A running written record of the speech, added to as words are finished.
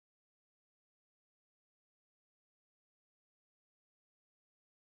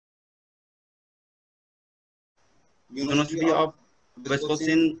University of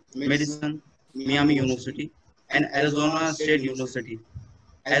Wisconsin Medicine, Miami University, and Arizona State University,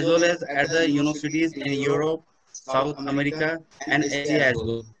 as well as at the universities in Europe, South America, and Asia as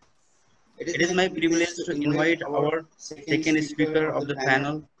well. It is my privilege to invite our second speaker of the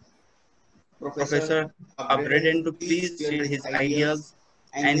panel, Professor Bradatan, to please share his ideas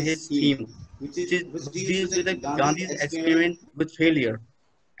and his theme, which deals with the Gandhi's experiment with failure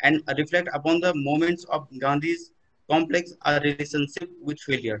and reflect upon the moments of Gandhi's complex relationship with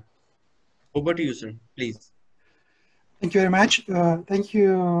failure. Over to you, sir, please. Thank you very much. Thank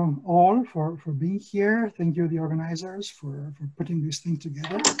you all for being here. Thank you, the organizers, for putting this thing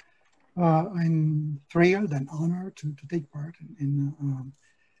together. I'm thrilled and honored to take part in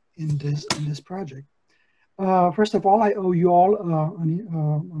this project. First of all, I owe you all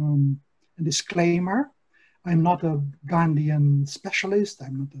a disclaimer. I'm not a Gandhian specialist.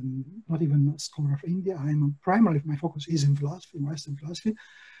 I'm not even a scholar of India. Primarily, my focus is in philosophy, Western philosophy.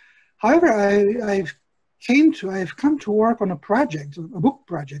 However, I've come to work on a project, a book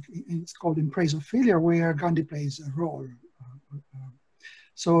project. It's called In Praise of Failure, where Gandhi plays a role.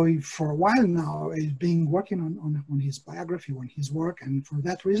 So for a while now, I've been working on his biography, on his work, and for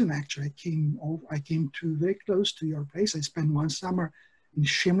that reason, actually, I came very close to your place. I spent one summer in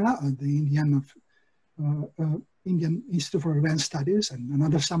Shimla at the Indian Institute for Advanced Studies, and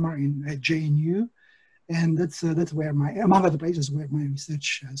another summer at JNU, and that's where among other places where my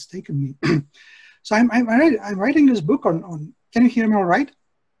research has taken me. So I'm writing this book on. Can you hear me all right?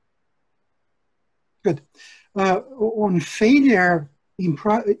 Good. On failure. In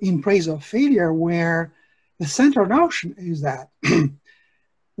Praise of Failure, where the central notion is that the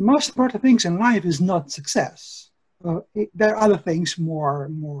most important things in life is not success. There are other things more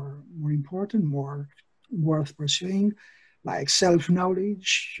important, more worth pursuing, like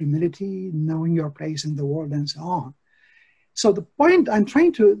self-knowledge, humility, knowing your place in the world, and so on. So the point I'm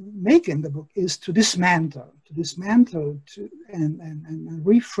trying to make in the book is to dismantle and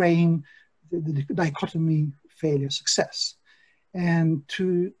reframe the dichotomy failure-success. And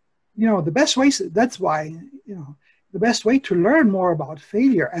the best ways, that's why, the best way to learn more about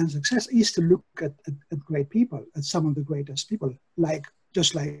failure and success is to look at great people, at some of the greatest people,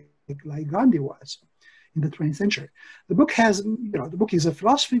 just like Gandhi was in the 20th century. The book the book is a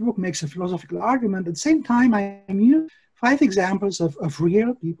philosophy book, makes a philosophical argument. At the same time, I use 5 examples of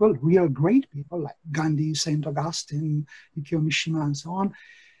real people, real great people, like Gandhi, St. Augustine, Yukio Mishima, and so on.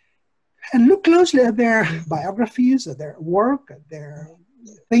 And look closely at their biographies, at their work, at their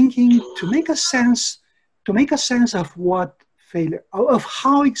thinking, to make a sense of what failure, of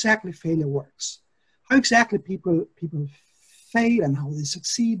how exactly failure works, how exactly people fail and how they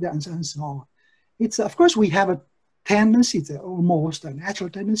succeed, and so on. It's, of course, we have a tendency, it's almost a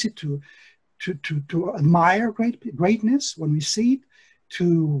natural tendency to admire greatness when we see it,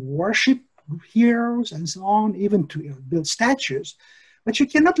 to worship heroes and so on, even to build statues. But you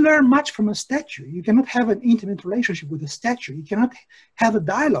cannot learn much from a statue. You cannot have an intimate relationship with a statue. You cannot have a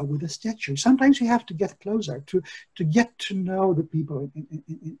dialogue with a statue. Sometimes you have to get closer to get to know the people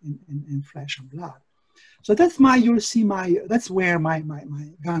in flesh and blood. So that's that's where my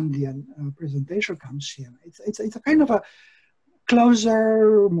Gandhian presentation comes in. It's a kind of a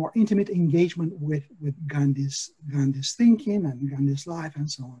closer, more intimate engagement with Gandhi's thinking and Gandhi's life and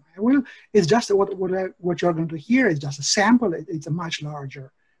so on. It's just what you're going to hear is just a sample. It's a much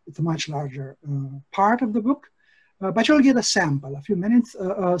larger part of the book, but you'll get a sample, a few minutes,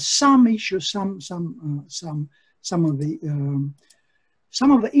 some issues, some of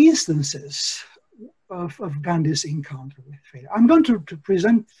the instances of Gandhi's encounter with failure. I'm going to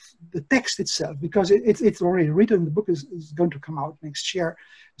present the text itself because it's already written. The book is going to come out next year,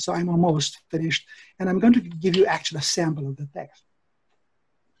 so I'm almost finished. And I'm going to give you actually a sample of the text.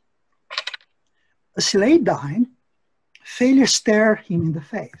 As he lay dying, failure stared him in the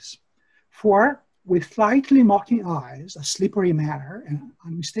face. For with slightly mocking eyes, a slippery manner, and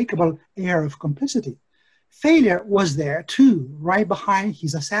unmistakable air of complicity, failure was there too, right behind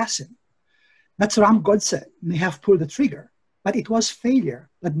his assassin. Natsaram Godse may have pulled the trigger, but it was failure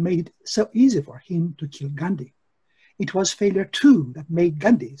that made it so easy for him to kill Gandhi. It was failure too that made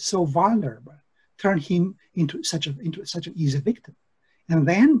Gandhi so vulnerable, turned him into such an easy victim. And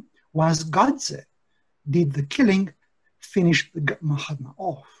then was Godse did the killing, finished the Mahatma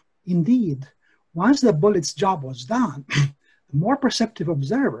off. Indeed, once the bullet's job was done, the more perceptive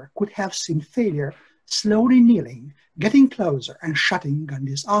observer could have seen failure slowly kneeling, getting closer and shutting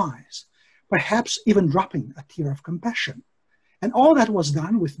Gandhi's eyes, perhaps even dropping a tear of compassion. And all that was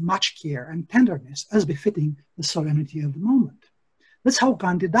done with much care and tenderness, as befitting the solemnity of the moment. That's how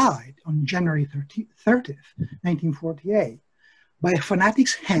Gandhi died on January 30th, 1948, by a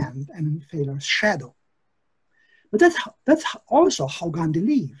fanatic's hand and a failure's shadow. But that's also how Gandhi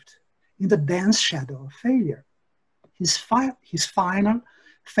lived, in the dense shadow of failure. His final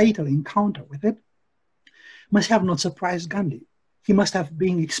fatal encounter with it must have not surprised Gandhi. He must have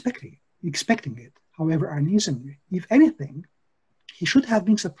been expecting it, however uneasily. If anything, he should have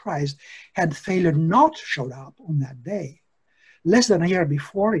been surprised had failure not showed up on that day. Less than a year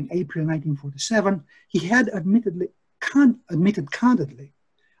before, in April 1947, he had admitted candidly,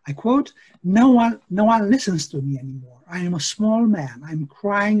 I quote, no one listens to me anymore. I am a small man. I am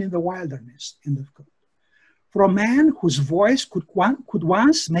crying in the wilderness, end of quote. For a man whose voice could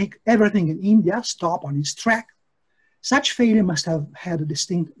once make everything in India stop on its track, such failure must have had a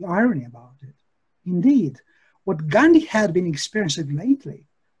distinct irony about it. Indeed, what Gandhi had been experiencing lately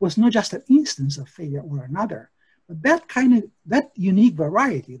was not just an instance of failure or another, but that unique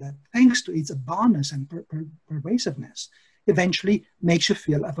variety that, thanks to its abundance and pervasiveness, eventually makes you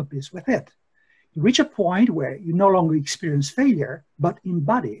feel of a piece with it. You reach a point where you no longer experience failure, but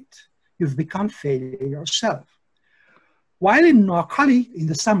embody it. You've become failure yourself. While in Noakhali in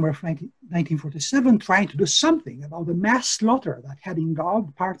the summer of 1947, trying to do something about the mass slaughter that had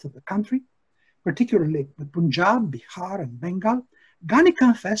engulfed parts of the country, particularly the Punjab, Bihar, and Bengal, Gandhi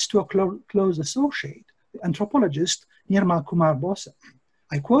confessed to a close associate, the anthropologist Nirmal Kumar Bose.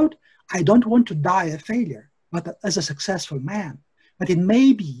 I quote, I don't want to die a failure, but as a successful man. But it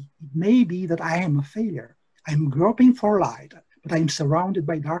may be that I am a failure. I am groping for light, but I am surrounded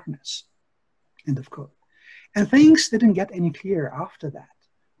by darkness. End of quote. And things didn't get any clearer after that.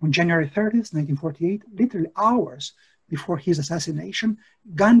 On January 30th, 1948, literally hours before his assassination,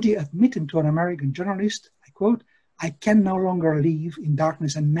 Gandhi admitted to an American journalist, I quote, I can no longer live in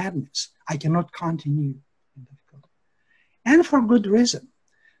darkness and madness. I cannot continue. End of quote. And for good reason.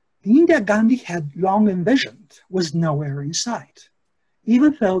 The India Gandhi had long envisioned was nowhere in sight.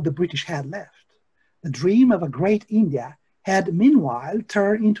 Even though the British had left, the dream of a great India had meanwhile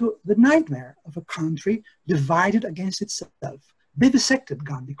turned into the nightmare of a country divided against itself, vivisected,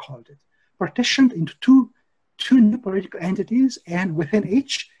 Gandhi called it, partitioned into two new political entities, and within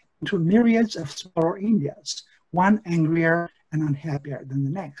each into myriads of smaller Indias, one angrier and unhappier than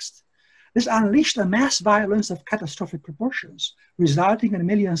the next. This unleashed a mass violence of catastrophic proportions, resulting in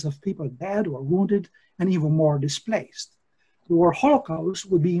millions of people dead or wounded and even more displaced. The word Holocaust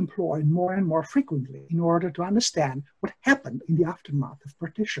would be employed more and more frequently in order to understand what happened in the aftermath of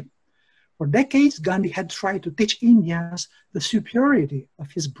partition. For decades, Gandhi had tried to teach Indians the superiority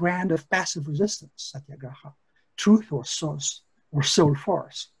of his brand of passive resistance, satyagraha, truth or soul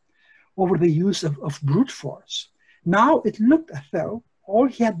force, over the use of brute force. Now it looked as though all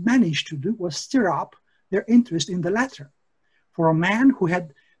he had managed to do was stir up their interest in the latter. For a man who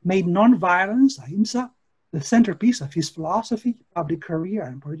had made non-violence, ahimsa, the centerpiece of his philosophy, public career,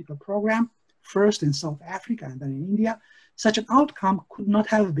 and political program, first in South Africa and then in India, such an outcome could not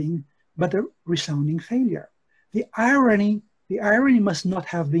have been but a resounding failure. The irony must not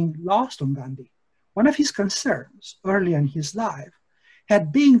have been lost on Gandhi. One of his concerns early in his life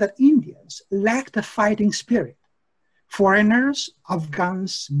had been that Indians lacked a fighting spirit. Foreigners,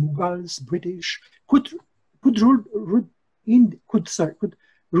 Afghans, Mughals, British, could rule India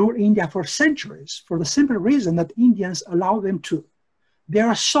for centuries for the simple reason that Indians allow them to. They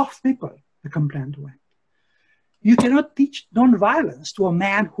are soft people, the complaint went. You cannot teach non-violence to a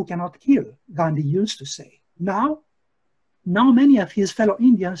man who cannot kill, Gandhi used to say. Now many of his fellow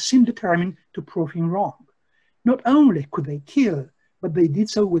Indians seemed determined to prove him wrong. Not only could they kill, but they did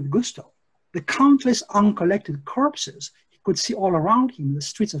so with gusto. The countless uncollected corpses he could see all around him in the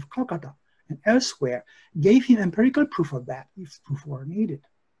streets of Calcutta and elsewhere gave him empirical proof of that, if proof were needed.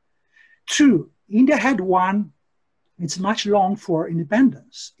 True, India had won its much longed for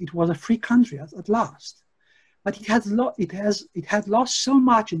independence. It was a free country at last. But it had lost so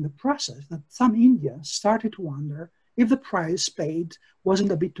much in the process that some Indians started to wonder if the price paid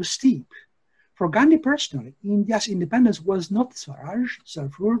wasn't a bit too steep. For Gandhi personally, India's independence was not Swaraj,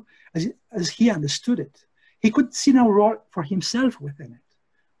 self-rule, as he understood it. He could see no role for himself within it.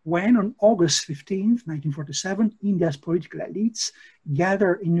 When on August 15, 1947, India's political elites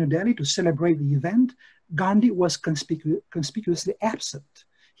gathered in New Delhi to celebrate the event, Gandhi was conspicuously absent.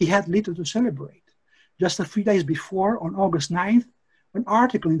 He had little to celebrate. Just a few days before, on August 9th, an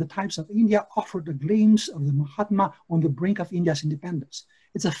article in the Times of India offered a glimpse of the Mahatma on the brink of India's independence.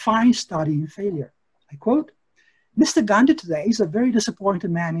 It's a fine study in failure. I quote, Mr. Gandhi today is a very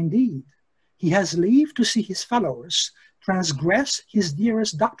disappointed man indeed. He has lived to see his followers transgress his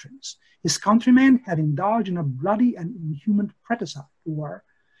dearest doctrines. His countrymen have indulged in a bloody and inhuman fratricide war.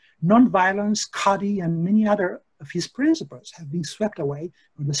 Non-violence, Qadi, and many other of his principles have been swept away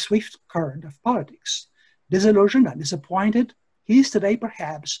on the swift current of politics. Disillusioned and disappointed, he is today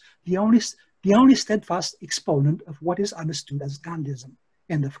perhaps the only steadfast exponent of what is understood as Gandhism.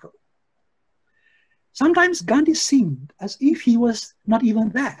 End of quote. Sometimes Gandhi seemed as if he was not even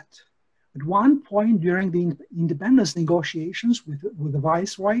that. At one point during the independence negotiations with the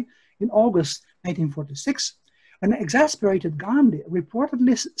Viceroy in August 1946, an exasperated Gandhi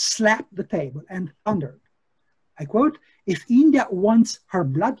reportedly slapped the table and thundered, I quote, "If India wants her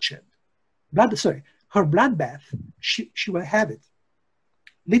her bloodbath, she will have it."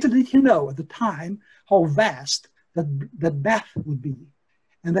 Little did he know at the time how vast that bath would be,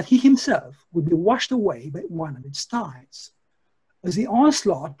 and that he himself would be washed away by one of its tides. As the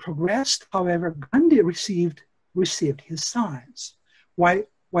onslaught progressed, however, Gandhi received his signs.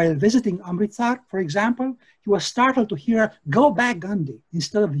 While visiting Amritsar, for example, he was startled to hear, "Go back, Gandhi,"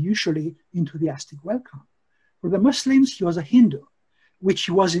 instead of the usually enthusiastic welcome. For the Muslims, he was a Hindu, which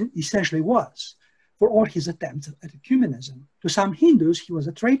he essentially was, for all his attempts at ecumenism. To some Hindus, he was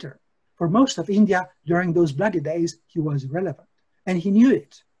a traitor. For most of India, during those bloody days, he was irrelevant, and he knew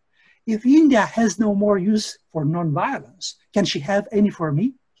it. If India has no more use for non-violence, can she have any for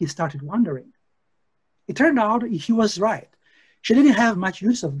me? He started wondering. It turned out he was right. She didn't have much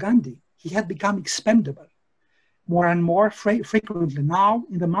use of Gandhi. He had become expendable. More and more frequently now,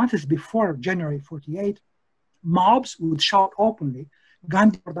 in the months before January 48, mobs would shout openly,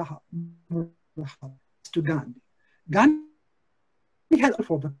 "Gandhi for the house," to Gandhi. Gandhi had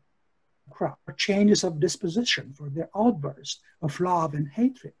for the crowd changes of disposition for their outbursts of love and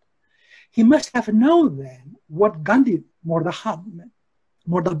hatred. He must have known then what Gandhi Mordabad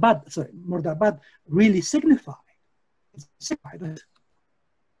really signified. It signified that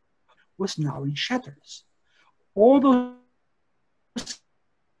was now in shatters. All those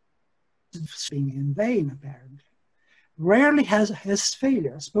being in vain, apparently. Rarely has his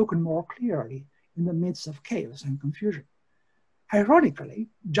failure spoken more clearly in the midst of chaos and confusion. Ironically,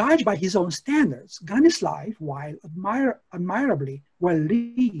 judged by his own standards, Gandhi's life, while admirably well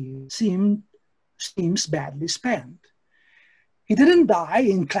lived, seems badly spent. He didn't die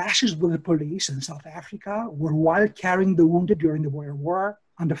in clashes with the police in South Africa, or while carrying the wounded during the Boer War,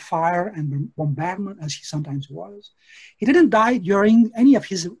 under fire and bombardment, as he sometimes was. He didn't die during any of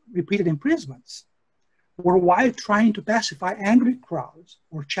his repeated imprisonments, or while trying to pacify angry crowds,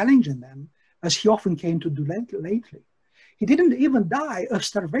 or challenging them, as he often came to do lately. He didn't even die of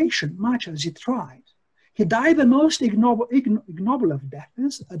starvation, much as he tried. He died the most ignoble of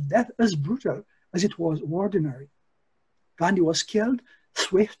deaths, a death as brutal as it was ordinary. Gandhi was killed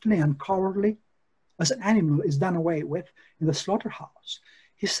swiftly and cowardly, as an animal is done away with in the slaughterhouse.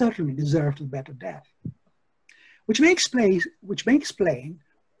 He certainly deserved a better death. Which may explain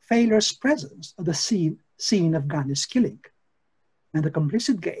failure's presence at the scene of Gandhi's killing, and the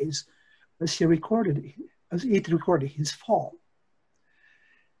complicit gaze as it recorded his fall.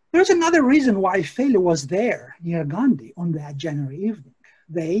 There's another reason why failure was there near Gandhi on that January evening.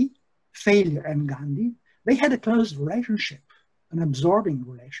 Failure and Gandhi, they had a close relationship, an absorbing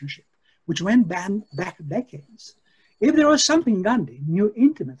relationship, which went back decades. If there was something Gandhi knew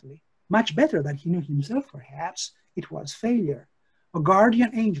intimately, much better than he knew himself perhaps, it was failure. A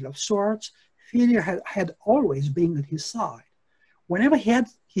guardian angel of sorts, failure had always been at his side. Whenever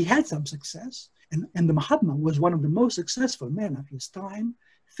he had some success, and the Mahatma was one of the most successful men of his time,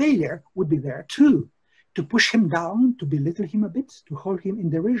 failure would be there too, to push him down, to belittle him a bit, to hold him in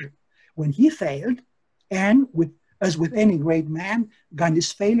derision. When he failed, and as with any great man,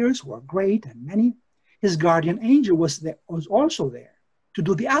 Gandhi's failures were great and many, his guardian angel was also there to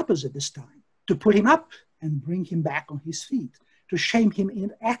do the opposite this time, to pull him up and bring him back on his feet, to shame him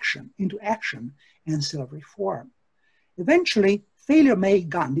into action and self-reform. Eventually, failure made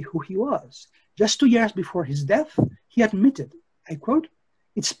Gandhi who he was. Just 2 years before his death, he admitted, I quote,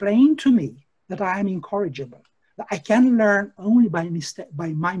 "It's plain to me that I am incorrigible, that I can learn only by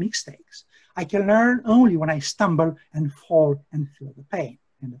my mistakes. I can learn only when I stumble and fall and feel the pain,"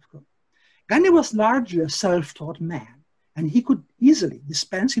 end of quote. Gandhi was largely a self-taught man, and he could easily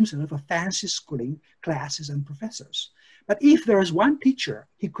dispense himself of fancy schooling, classes, and professors. But if there is one teacher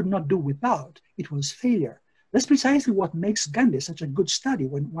he could not do without, it was failure. That's precisely what makes Gandhi such a good study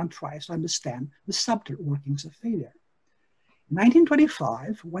when one tries to understand the subtle workings of failure. In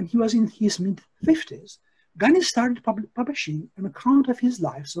 1925, when he was in his mid-50s, Gandhi started publishing an account of his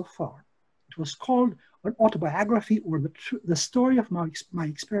life so far. It was called an autobiography, or the story of my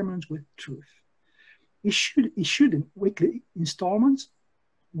experiments with truth. issued in weekly installments,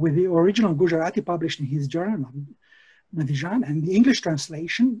 with the original Gujarati published in his journal, Nandan, and the English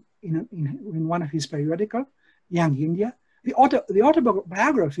translation in one of his periodicals, Young India. The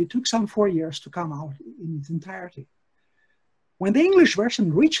autobiography took some 4 years to come out in its entirety. When the English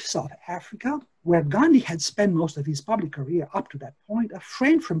version reached South Africa, where Gandhi had spent most of his public career up to that point, a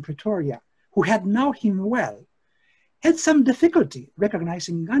friend from Pretoria, who had known him well, had some difficulty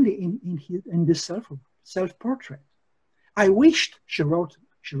recognizing Gandhi in this self-portrait. I wished, she wrote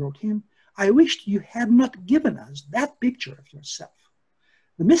him, I wished you had not given us that picture of yourself.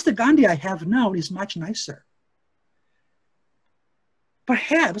 The Mr. Gandhi I have known is much nicer.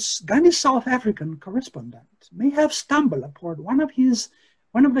 Perhaps Gandhi's South African correspondent may have stumbled upon one of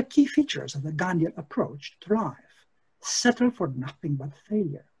the key features of the Gandhian approach to life: settle for nothing but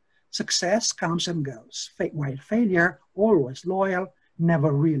failure. Success comes and goes, while failure, always loyal,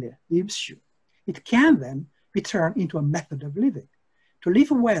 never really leaves you. It can then be turned into a method of living. To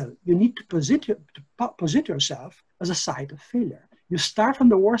live well, you need to posit yourself as a site of failure. You start from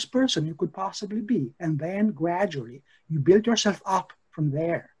the worst person you could possibly be, and then gradually you build yourself up from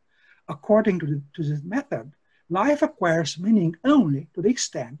there. According to this method, life acquires meaning only to the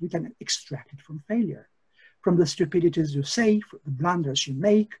extent you can extract it from failure, from the stupidities you say, from the blunders you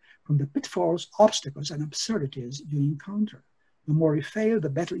make, from the pitfalls, obstacles, and absurdities you encounter. The more you fail, the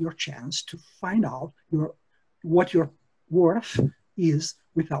better your chance to find out what your worth is.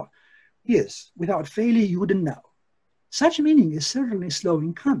 Without failure, you wouldn't know. Such meaning is certainly slow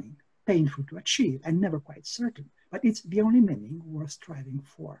in coming, painful to achieve, and never quite certain, but it's the only meaning worth striving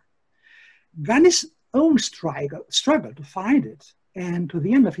for. Gandhi's own struggle to find it, and to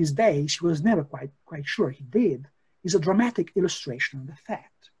the end of his days, he was never quite sure he did, is a dramatic illustration of the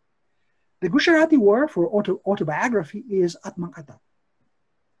fact. The Gujarati word for autobiography is Atmakatha.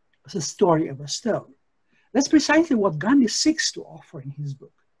 It's a story of a stone. That's precisely what Gandhi seeks to offer in his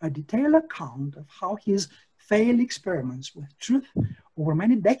book, a detailed account of how his failed experiments with truth over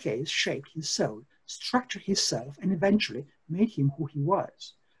many decades shaped his soul, structured his self, and eventually made him who he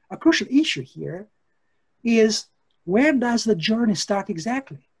was. A crucial issue here is, where does the journey start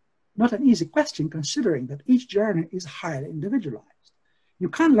exactly? Not an easy question, considering that each journey is highly individualized. You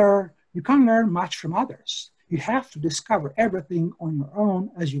can't learn much from others. You have to discover everything on your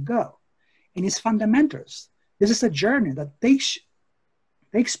own as you go. In its fundamentals, this is a journey that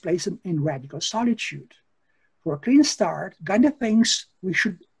takes place in radical solitude. For a clean start, Gandhi thinks we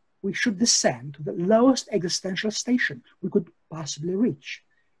should descend to the lowest existential station we could possibly reach.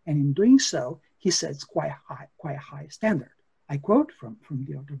 And in doing so, he sets quite a high standard. I quote from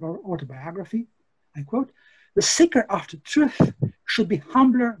the autobiography, I quote, "The seeker after truth should be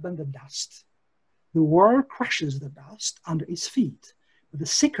humbler than the dust. The world crushes the dust under its feet, but the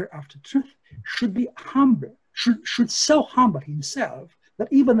seeker after truth should be humble, should so humble himself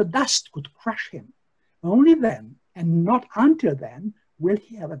that even the dust could crush him. Only then, and not until then, will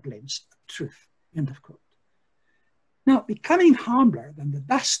he have a glimpse of truth." End of quote. Now, becoming humbler than the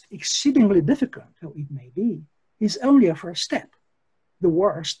dust, exceedingly difficult though it may be, is only a first step. The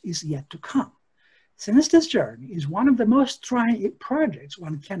worst is yet to come. Since this journey is one of the most trying projects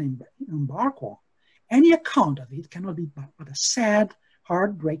one can embark on, any account of it cannot be but a sad,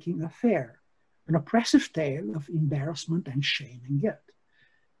 heartbreaking affair, an oppressive tale of embarrassment and shame and guilt.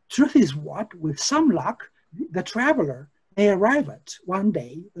 Truth is what, with some luck, the traveler may arrive at one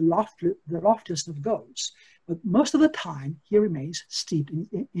day, the loftiest of goals, but most of the time he remains steeped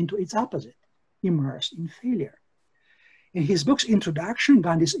into its opposite, immersed in failure. In his book's introduction,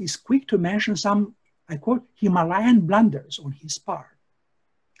 Gandhi is quick to mention some, I quote, Himalayan blunders on his part,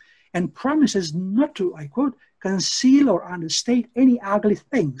 and promises not to, I quote, conceal or understate any ugly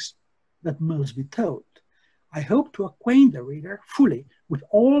things that must be told. I hope to acquaint the reader fully with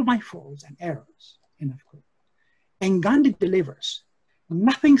all my faults and errors, end of quote. And Gandhi delivers.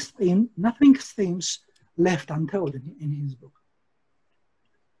 Nothing seems left untold in his book.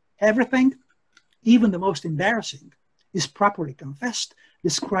 Everything, even the most embarrassing, is properly confessed,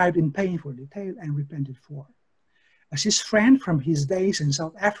 described in painful detail, and repented for. As his friend from his days in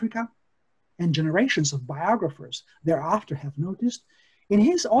South Africa, and generations of biographers thereafter have noticed, in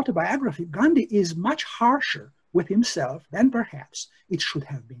his autobiography, Gandhi is much harsher with himself than perhaps it should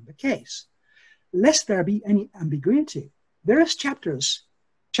have been the case. Lest there be any ambiguity, various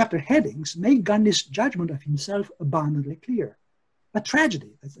chapter headings make Gandhi's judgment of himself abundantly clear. A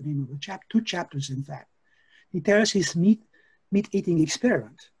tragedy, that's the name of the two chapters in fact. He tells his meat-eating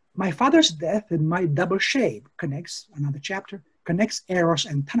experiment. My father's death and my double shame, another chapter, connects Eros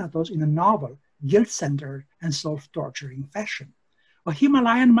and Thanatos in a novel, guilt-centered and self-torturing fashion. A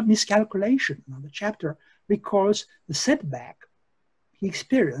Himalayan miscalculation, another chapter, recalls the setback he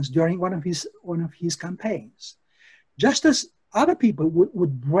experienced during one of his campaigns. Just as other people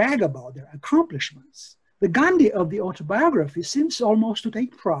would brag about their accomplishments, the Gandhi of the autobiography seems almost to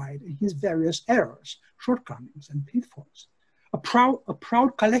take pride in his various errors, shortcomings, and pitfalls. A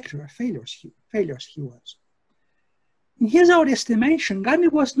proud collector of failures he was. In his own estimation, Gandhi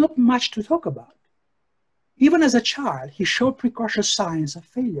was not much to talk about. Even as a child, he showed precocious signs of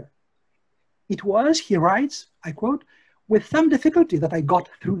failure. It was, he writes, I quote, "with some difficulty that I got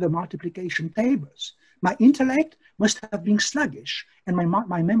through the multiplication tables. My intellect must have been sluggish and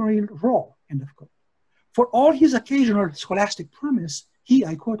my memory raw," end of quote. For all his occasional scholastic promise, he,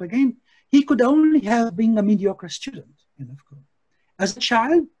 I quote again, "he could only have been a mediocre student," end of quote. As a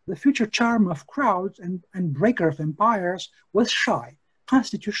child, the future charm of crowds and breaker of empires was shy,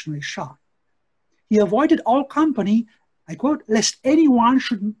 constitutionally shy. He avoided all company, I quote, "lest anyone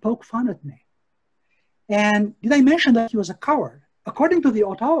should poke fun at me." And did I mention that he was a coward? According to the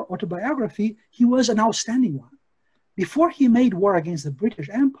autobiography, he was an outstanding one. Before he made war against the British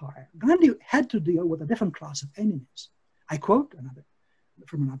Empire, Gandhi had to deal with a different class of enemies. I quote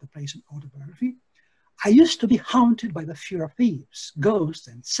from another place in autobiography, "I used to be haunted by the fear of thieves, ghosts,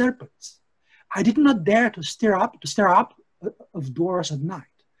 and serpents. I did not dare to stare up of doors at night.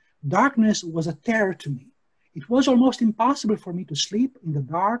 Darkness was a terror to me. It was almost impossible for me to sleep in the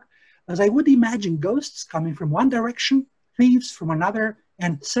dark, as I would imagine ghosts coming from one direction, thieves from another,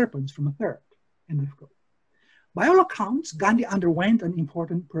 and serpents from a third." End of quote. By all accounts, Gandhi underwent an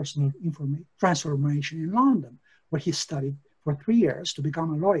important personal transformation in London, where he studied for 3 years to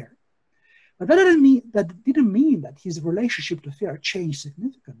become a lawyer. But that didn't mean that his relationship to fear changed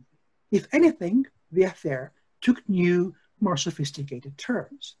significantly. If anything, the affair took new, more sophisticated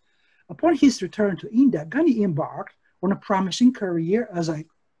turns. Upon his return to India, Gandhi embarked on a promising career as a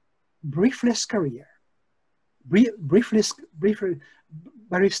briefless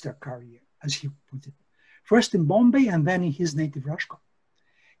barrister career, as he put it, first in Bombay and then in his native Rajkot.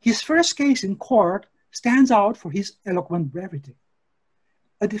 His first case in court stands out for his eloquent brevity.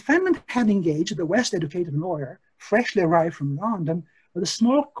 A defendant had engaged a West-educated lawyer, freshly arrived from London, at a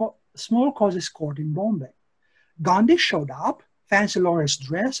small causes court in Bombay. Gandhi showed up, fancy lawyer's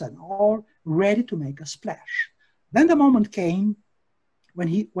dress and all, ready to make a splash. Then the moment came when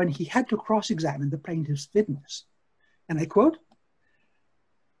he had to cross-examine the plaintiff's witness. And I quote,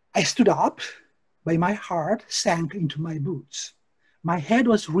 "I stood up, but my heart sank into my boots. My head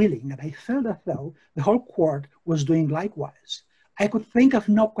was reeling, and I felt as though the whole court was doing likewise. I could think of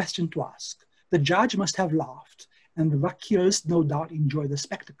no question to ask. The judge must have laughed, and the vakils no doubt enjoyed the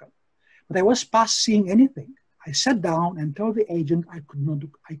spectacle. But I was past seeing anything. I sat down and told the agent I could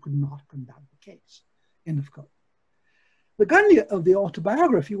not conduct the case." End of quote. The Gandhi of the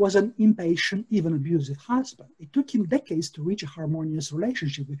autobiography was an impatient, even abusive husband. It took him decades to reach a harmonious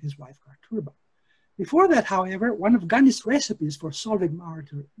relationship with his wife, Kasturba. Before that, however, one of Gandhi's recipes for solving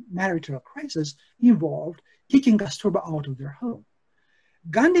marital crisis involved kicking Kasturba out of their home.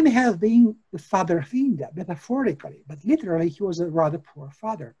 Gandhi may have been the father of India, metaphorically, but literally he was a rather poor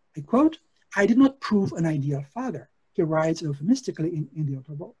father. I quote, "I did not prove an ideal father," he writes euphemistically in the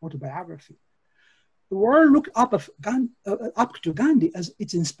autobiography. The world looked up to Gandhi as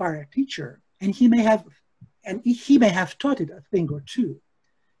its inspired teacher, and he may have taught it a thing or two.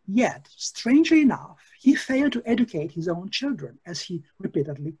 Yet, strangely enough, he failed to educate his own children, as he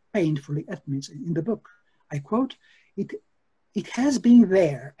repeatedly, painfully admits in the book. I quote, It has been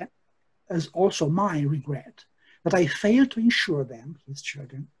there, as also my regret, that I failed to ensure them, his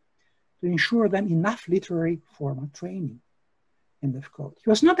children, enough literary formal training." End of quote. He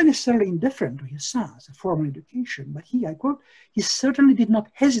was not necessarily indifferent to his sons' formal education, but he, I quote, "he certainly did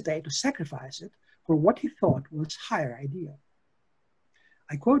not hesitate to sacrifice it for what he thought was higher ideal."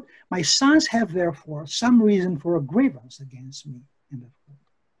 I quote, "My sons have therefore some reason for a grievance against me." End of quote.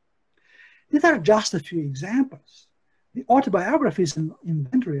 These are just a few examples. The autobiography's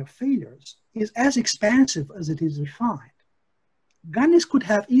inventory of failures is as expansive as it is refined. Gandhi could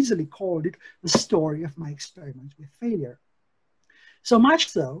have easily called it the story of my experiments with failure. So much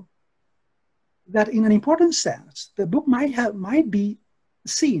so that in an important sense, the book might be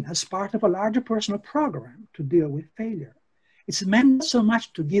seen as part of a larger personal program to deal with failure. It's meant not so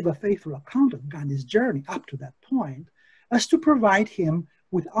much to give a faithful account of Gandhi's journey up to that point, as to provide him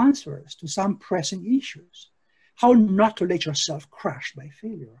with answers to some pressing issues. How not to let yourself crush by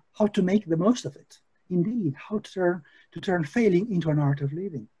failure, how to make the most of it. Indeed, how to turn failing into an art of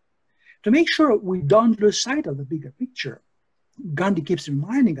living. To make sure we don't lose sight of the bigger picture, Gandhi keeps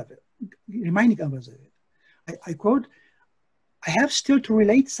reminding us of it. I quote, I have still to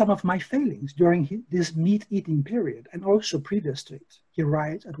relate some of my failings during this meat-eating period and also previous to it, he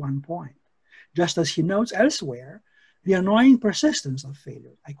writes at one point. Just as he notes elsewhere, the annoying persistence of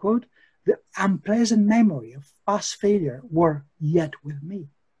failure. I quote, "The unpleasant memory of past failure were yet with me,"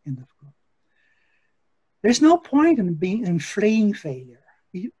 end of quote. There's no point in fleeing failure.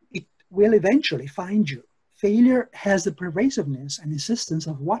 It will eventually find you. Failure has the pervasiveness and insistence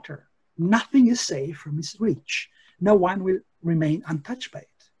of water. Nothing is safe from its reach. No one will remain untouched by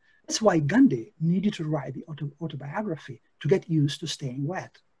it. That's why Gandhi needed to write the autobiography to get used to staying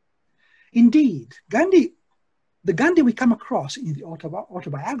wet. Indeed, the Gandhi we come across in the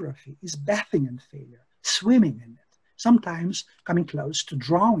autobiography is bathing in failure, swimming in it, sometimes coming close to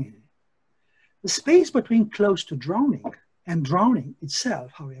drowning in it. The space between close to drowning and drowning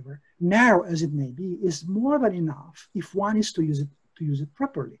itself, however, narrow as it may be, is more than enough if one is to use it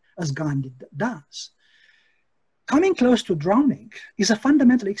properly, as Gandhi does. Coming close to drowning is a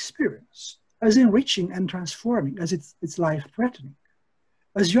fundamental experience, as enriching and transforming as it's life-threatening.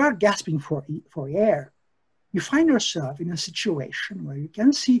 As you are gasping for air, you find yourself in a situation where you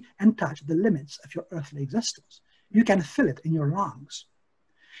can see and touch the limits of your earthly existence. You can feel it in your lungs.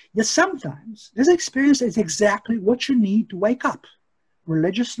 Yet sometimes this experience is exactly what you need to wake up,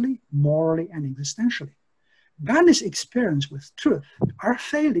 religiously, morally, and existentially. Gandhi's experience with truth, our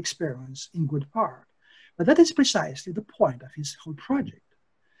failed experience in good part, but that is precisely the point of his whole project.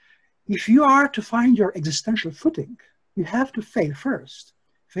 If you are to find your existential footing, you have to fail first,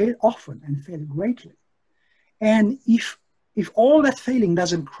 fail often and fail greatly. And if all that failing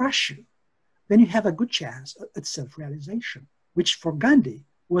doesn't crush you, then you have a good chance at self-realization, which for Gandhi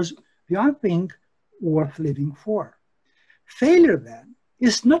was the only thing worth living for. Failure, then,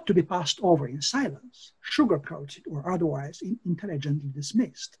 is not to be passed over in silence, sugar-coated or otherwise intelligently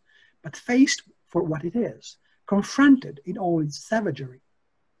dismissed, but faced for what it is, confronted in all its savagery.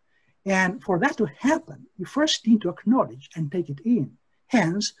 And for that to happen, you first need to acknowledge and take it in,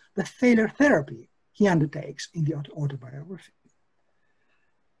 hence the failure therapy he undertakes in the autobiography.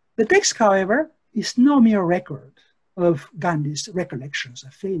 The text, however, is no mere record of Gandhi's recollections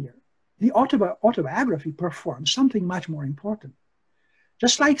of failure. The autobiography performs something much more important.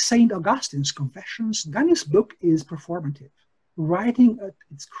 Just like St. Augustine's Confessions, Gandhi's book is performative, writing at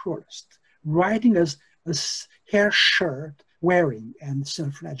its cruelest, writing as hair shirt wearing and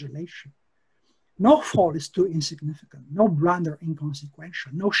self-flagellation. No fault is too insignificant, no blunder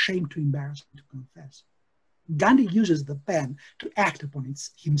inconsequential, no shame too embarrassing to confess. Gandhi uses the pen to act upon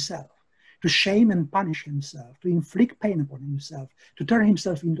himself, to shame and punish himself, to inflict pain upon himself, to turn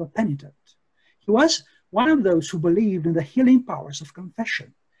himself into a penitent. He was one of those who believed in the healing powers of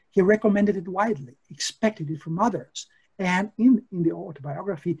confession. He recommended it widely, expected it from others, and in the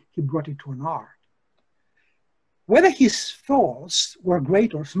autobiography, he brought it to an art. Whether his faults were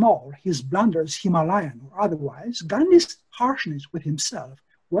great or small, his blunders Himalayan or otherwise, Gandhi's harshness with himself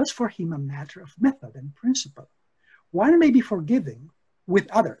was for him a matter of method and principle. One may be forgiving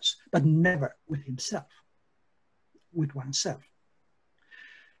with others, but never with himself, with oneself.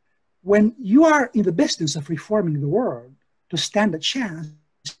 When you are in the business of reforming the world, to stand a chance,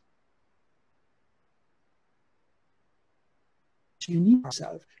 you need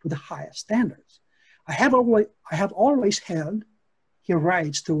yourself to the highest standards. I have always held, he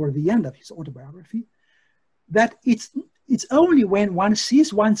writes toward the end of his autobiography, that it's only when one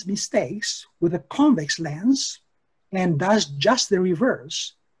sees one's mistakes with a convex lens and does just the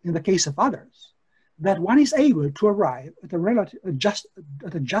reverse in the case of others, that one is able to arrive at a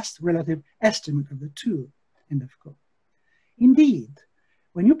just relative estimate of the two, end of quote. Indeed,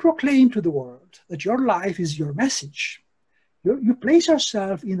 when you proclaim to the world that your life is your message, you place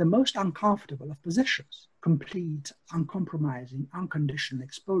yourself in the most uncomfortable of positions, complete, uncompromising, unconditional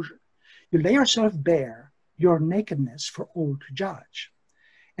exposure. You lay yourself bare, your nakedness for all to judge.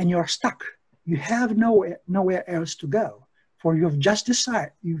 And you're stuck. You have nowhere else to go, for you've just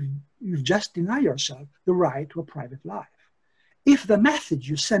denied yourself the right to a private life. If the message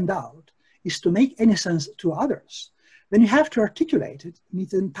you send out is to make any sense to others, then you have to articulate it in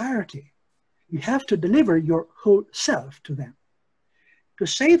its entirety. You have to deliver your whole self to them. To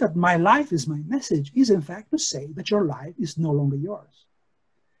say that my life is my message is in fact to say that your life is no longer yours.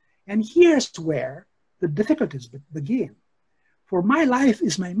 And here's where the difficulties begin. For my life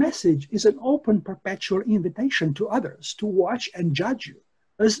is my message is an open perpetual invitation to others to watch and judge you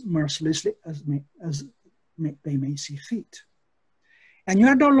as mercilessly as they may see fit. And you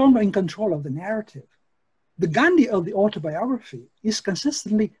are no longer in control of the narrative. The Gandhi of the autobiography is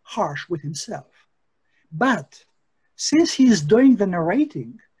consistently harsh with himself. But since he is doing the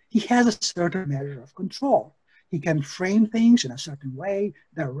narrating, he has a certain measure of control. He can frame things in a certain way,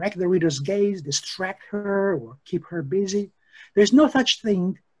 direct the reader's gaze, distract her, or keep her busy. There's no such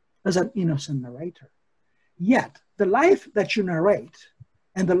thing as an innocent narrator. Yet, the life that you narrate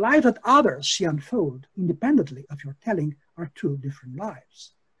and the life that others see unfold independently of your telling are two different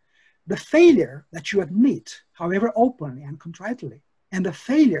lives. The failure that you admit, however openly and contritely, and the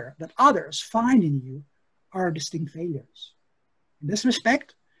failure that others find in you are distinct failures. In this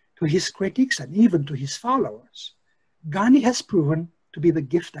respect, to his critics and even to his followers, Gandhi has proven to be the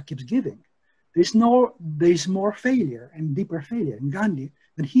gift that keeps giving. There is more failure and deeper failure in Gandhi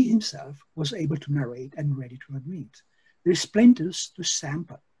than he himself was able to narrate and ready to admit. There is plenty to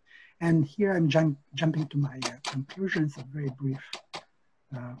sample. And here I'm jumping to my conclusions, a very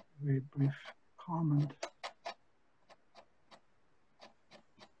brief comment.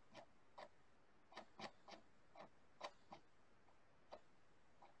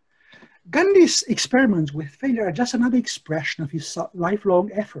 Gandhi's experiments with failure are just another expression of his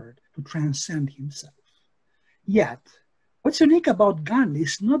lifelong effort to transcend himself. Yet, what's unique about Gandhi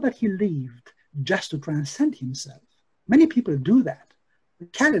is not that he lived just to transcend himself. Many people do that. The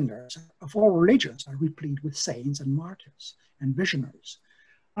calendars of all religions are replete with saints and martyrs and visionaries.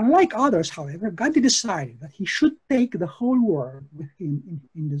 Unlike others, however, Gandhi decided that he should take the whole world with him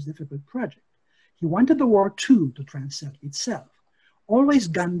in this difficult project. He wanted the world too to transcend itself. Always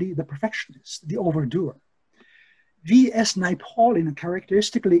Gandhi, the perfectionist, the overdoer. V.S. Naipaul, in a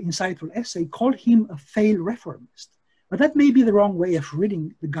characteristically insightful essay, called him a failed reformist. But that may be the wrong way of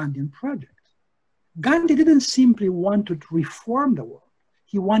reading the Gandhian project. Gandhi didn't simply want to reform the world.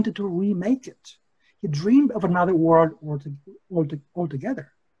 He wanted to remake it. He dreamed of another world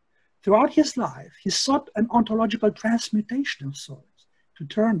altogether. Throughout his life, he sought an ontological transmutation of sorts to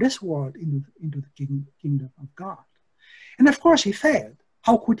turn this world into the kingdom of God. And of course he failed.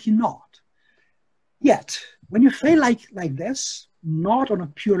 How could he not? Yet, when you fail like this, not on a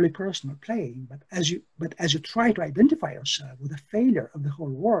purely personal plane, but as you try to identify yourself with the failure of the whole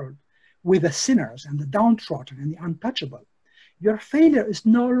world, with the sinners and the downtrodden and the untouchable, your failure is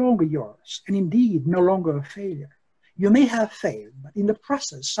no longer yours, and indeed no longer a failure. You may have failed, but in the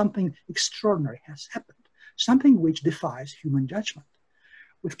process, something extraordinary has happened, something which defies human judgment.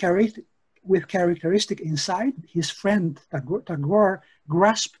 With characteristic insight, his friend Tagore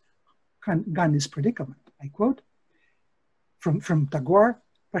grasped Gandhi's predicament. I quote from Tagore,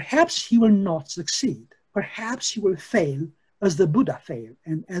 "Perhaps he will not succeed. Perhaps he will fail as the Buddha failed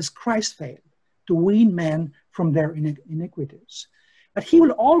and as Christ failed to wean men from their iniquities. But he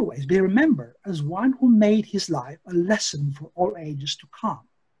will always be remembered as one who made his life a lesson for all ages to come."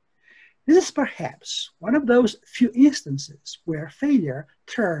 This is perhaps one of those few instances where failure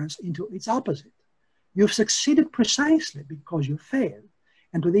turns into its opposite. You've succeeded precisely because you failed,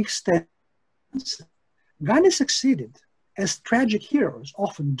 and to the extent Gandhi succeeded, as tragic heroes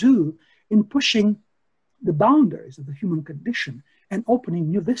often do, in pushing the boundaries of the human condition and opening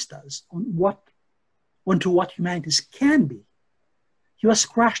new vistas onto what humanities can be. He was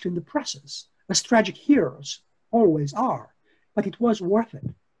crushed in the process, as tragic heroes always are, but it was worth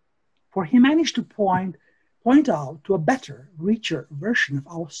it. For he managed to point out to a better, richer version of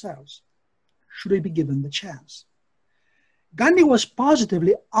ourselves, should we be given the chance. Gandhi was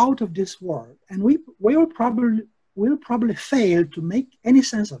positively out of this world, and we will probably fail to make any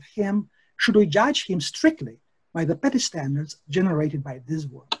sense of him should we judge him strictly by the petty standards generated by this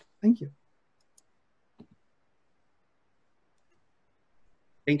world. Thank you.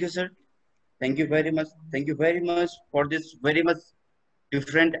 Thank you, sir. Thank you very much. Thank you very much for this very much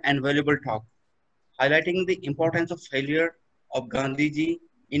different and valuable talk, highlighting the importance of failure of Gandhiji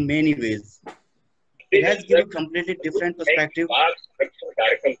in many ways. It has given completely different perspective to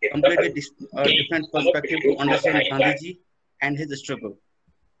understand Gandhiji and his struggle.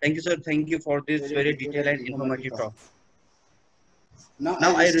 Thank you, sir. Thank you for this very detailed and informative talk.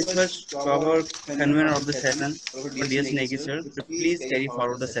 Now I request our convener of the session, D.S. Negi, sir, to please carry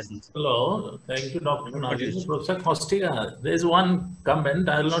forward the session. Hello, thank you, Dr. Najib. Professor Costica, there is one comment,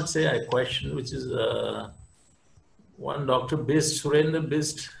 I will not say a question, which is one Dr. Bist, Surendra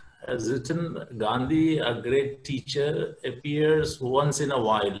Bist, has written, Gandhi, a great teacher, appears once in a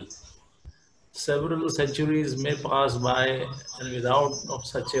while. Several centuries may pass by and without of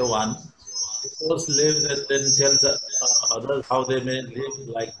such a one, he first lives and then tells others how they may live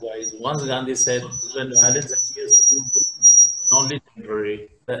likewise. Once Gandhi said, when violence appears to do good, only temporary,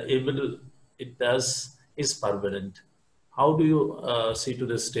 the evil it does is permanent. How do you see to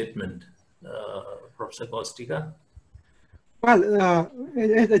this statement, Professor Costica? Well,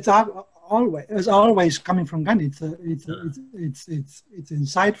 it's always coming from Gandhi. It's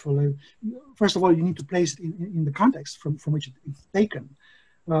insightful. First of all, you need to place it in the context from which it's taken.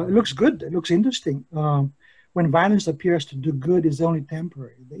 It looks good. It looks interesting. When violence appears to do good, is only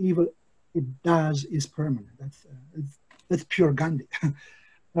temporary. The evil it does is permanent. That's pure Gandhi.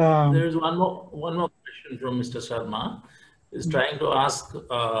 There is one more question from Mr. Sharma. Is trying to ask,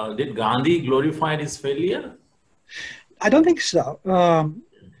 did Gandhi glorify his failure? I don't think so.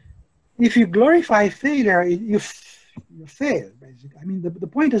 If you glorify failure, you fail, basically. I mean, the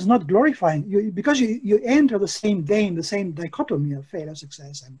point is not glorifying, because you enter the same game, the same dichotomy of failure,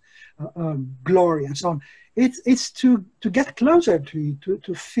 success, and glory, and so on. It's to get closer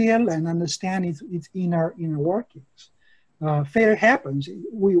to feel and understand its inner workings. Failure happens.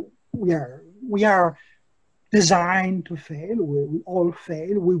 We are designed to fail. We all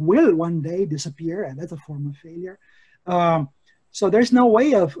fail. We will one day disappear, and that's a form of failure. So there's no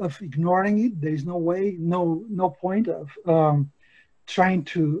way of ignoring it. There's no way, no point of trying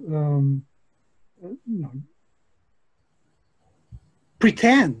to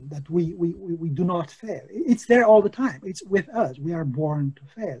pretend that we do not fail. It's there all the time. It's with us. We are born to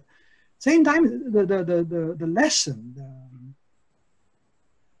fail. Same time, the lesson,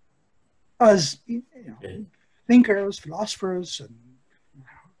 as thinkers, philosophers, and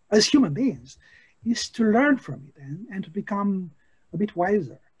as human beings, is to learn from it and to become a bit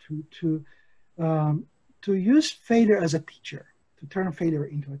wiser, to use failure as a teacher, to turn failure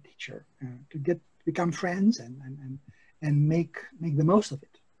into a teacher, to become friends and make the most of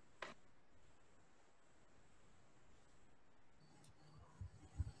it.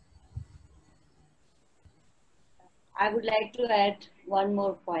 I would like to add one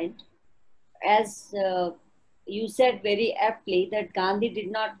more point. As you said very aptly that Gandhi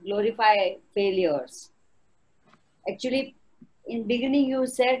did not glorify failures. Actually, in beginning you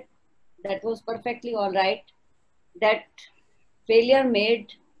said, that was perfectly all right, that failure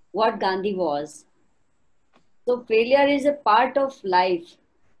made what Gandhi was. So failure is a part of life.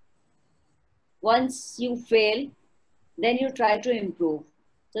 Once you fail, then you try to improve.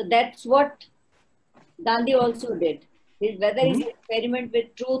 So that's what Gandhi also did. Whether his experiment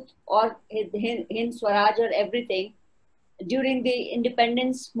with truth or his Swaraj or everything, during the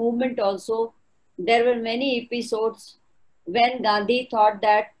independence movement also, there were many episodes when Gandhi thought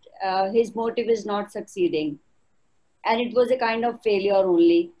that his motive is not succeeding. And it was a kind of failure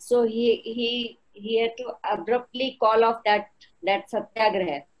only. So he had to abruptly call off that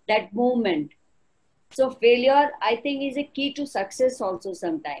satyagraha, that movement. So failure, I think, is a key to success also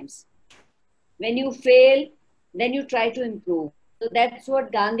sometimes. When you fail, then you try to improve. So that's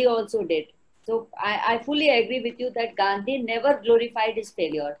what Gandhi also did. So I fully agree with you that Gandhi never glorified his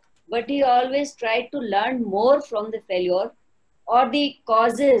failure, but he always tried to learn more from the failure or the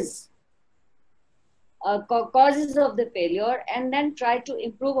causes of the failure, and then try to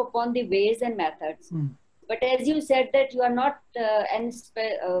improve upon the ways and methods. But as you said that you are not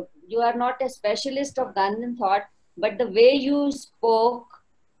a specialist of Gandhian thought, but the way you spoke,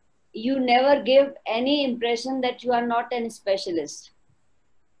 you never give any impression that you are not a specialist.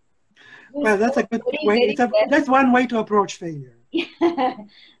 Well, that's a good way. That's one way to approach failure.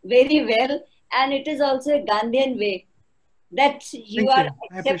 Very well, and it is also a Gandhian way that you are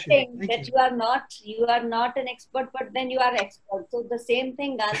accepting that you are not an expert, but then you are expert. So the same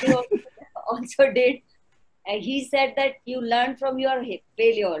thing Gandhi also did. He said that you learn from your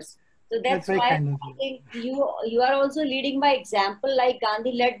failures. So that's why I think you are also leading by example, like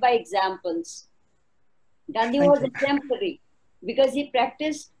Gandhi led by examples. Gandhi was exemplary because he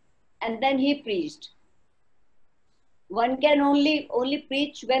practiced and then he preached. One can only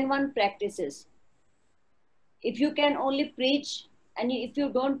preach when one practices. If you can only preach and if you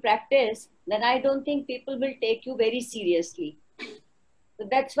don't practice, then I don't think people will take you very seriously. So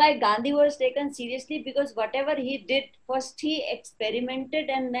that's why Gandhi was taken seriously, because whatever he did, first he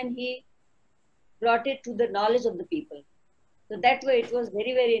experimented and then he brought it to the knowledge of the people. So that way it was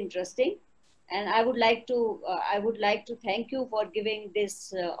very, very interesting. And I would like to thank you for giving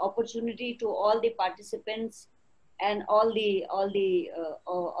this opportunity to all the participants and all the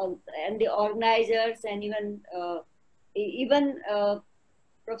organizers, and even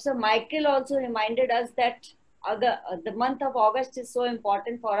Professor Michael also reminded us that the month of August is so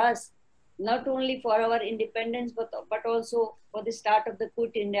important for us, not only for our independence, but also for the start of the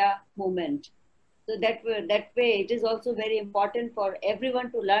Quit India movement. So that way it is also very important for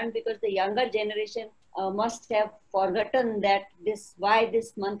everyone to learn, because the younger generation must have forgotten that why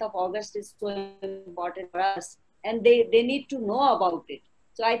this month of August is so important for us, and they need to know about it.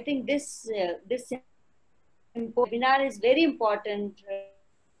 So I think this webinar is very important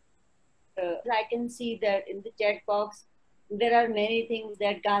I can see that in the chat box, there are many things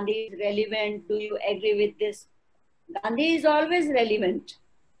that Gandhi is relevant. Do you agree with this? Gandhi is always relevant.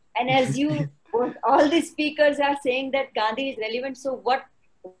 And as you, all the speakers are saying that Gandhi is relevant, so what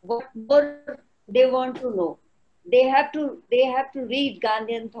more they want to know? They have to read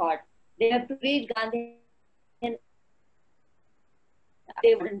Gandhian thought. They have to read Gandhian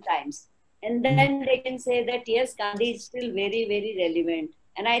modern times. And then they can say that yes, Gandhi is still very, very relevant.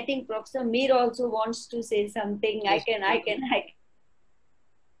 And I think Professor Mir also wants to say something. Yes.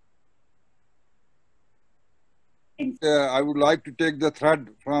 I would like to take the thread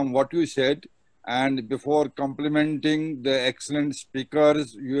from what you said, and before complimenting the excellent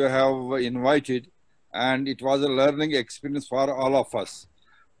speakers you have invited, and it was a learning experience for all of us.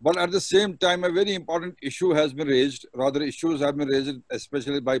 But at the same time, a very important issue has been raised, rather issues have been raised,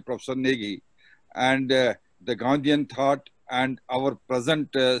 especially by Professor Negi, and the Gandhian thought and our present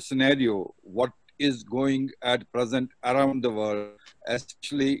scenario, what is going at present around the world,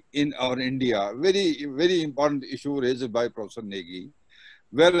 especially in our India. Very, very important issue raised by Professor Negi.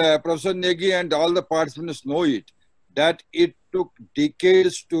 Well, Professor Negi and all the participants know it, that it took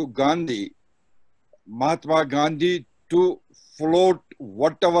decades to Gandhi, Mahatma Gandhi, to float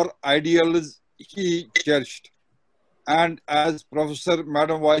whatever ideals he cherished. And as Professor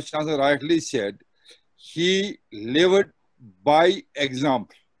Madam Vice Chancellor rightly said, he lived by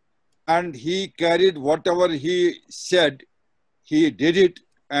example. And he carried whatever he said, he did it,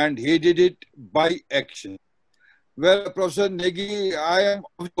 and he did it by action. Well, Professor Negi, I am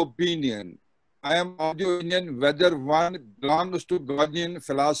of the opinion, whether one belongs to Gandhian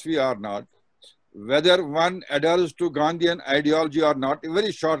philosophy or not, whether one adheres to Gandhian ideology or not,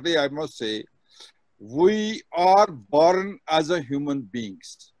 very shortly I must say, we are born as a human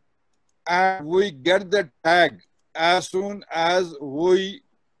beings. And we get the tag as soon as we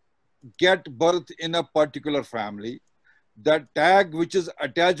get birth in a particular family. The tag which is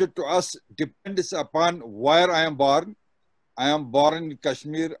attached to us depends upon where I am born. I am born in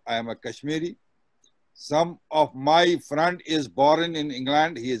Kashmir, I am a Kashmiri. Some of my friend is born in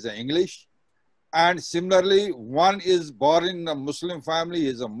England, he is English. And similarly, one is born in a Muslim family, he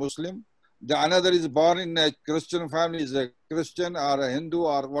is a Muslim. The another is born in a Christian family, is a Christian or a Hindu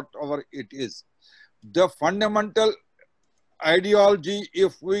or whatever it is. The fundamental ideology,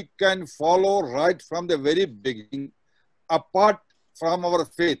 if we can follow right from the very beginning, apart from our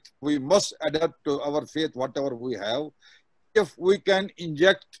faith, we must adapt to our faith, whatever we have. If we can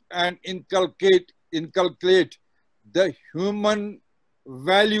inject and inculcate the human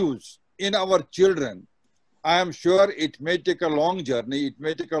values in our children, I am sure it may take a long journey, it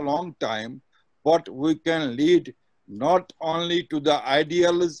may take a long time, but we can lead not only to the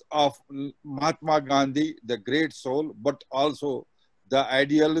ideals of Mahatma Gandhi, the great soul, but also the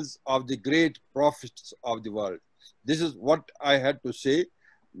ideals of the great prophets of the world. This is what I had to say.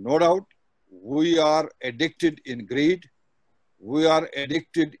 No doubt, we are addicted in greed, we are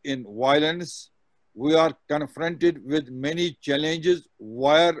addicted in violence, we are confronted with many challenges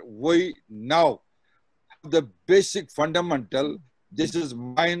where we now have the basic fundamental, this is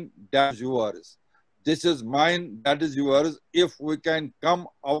mine, that is yours. This is mine, that is yours. If we can come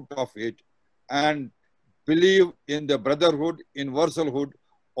out of it and believe in the brotherhood, universalhood,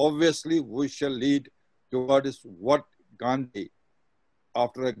 obviously we shall lead towards what Gandhi,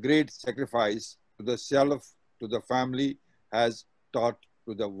 after a great sacrifice to the self, to the family, has taught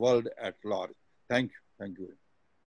to the world at large. Thank you. Thank you.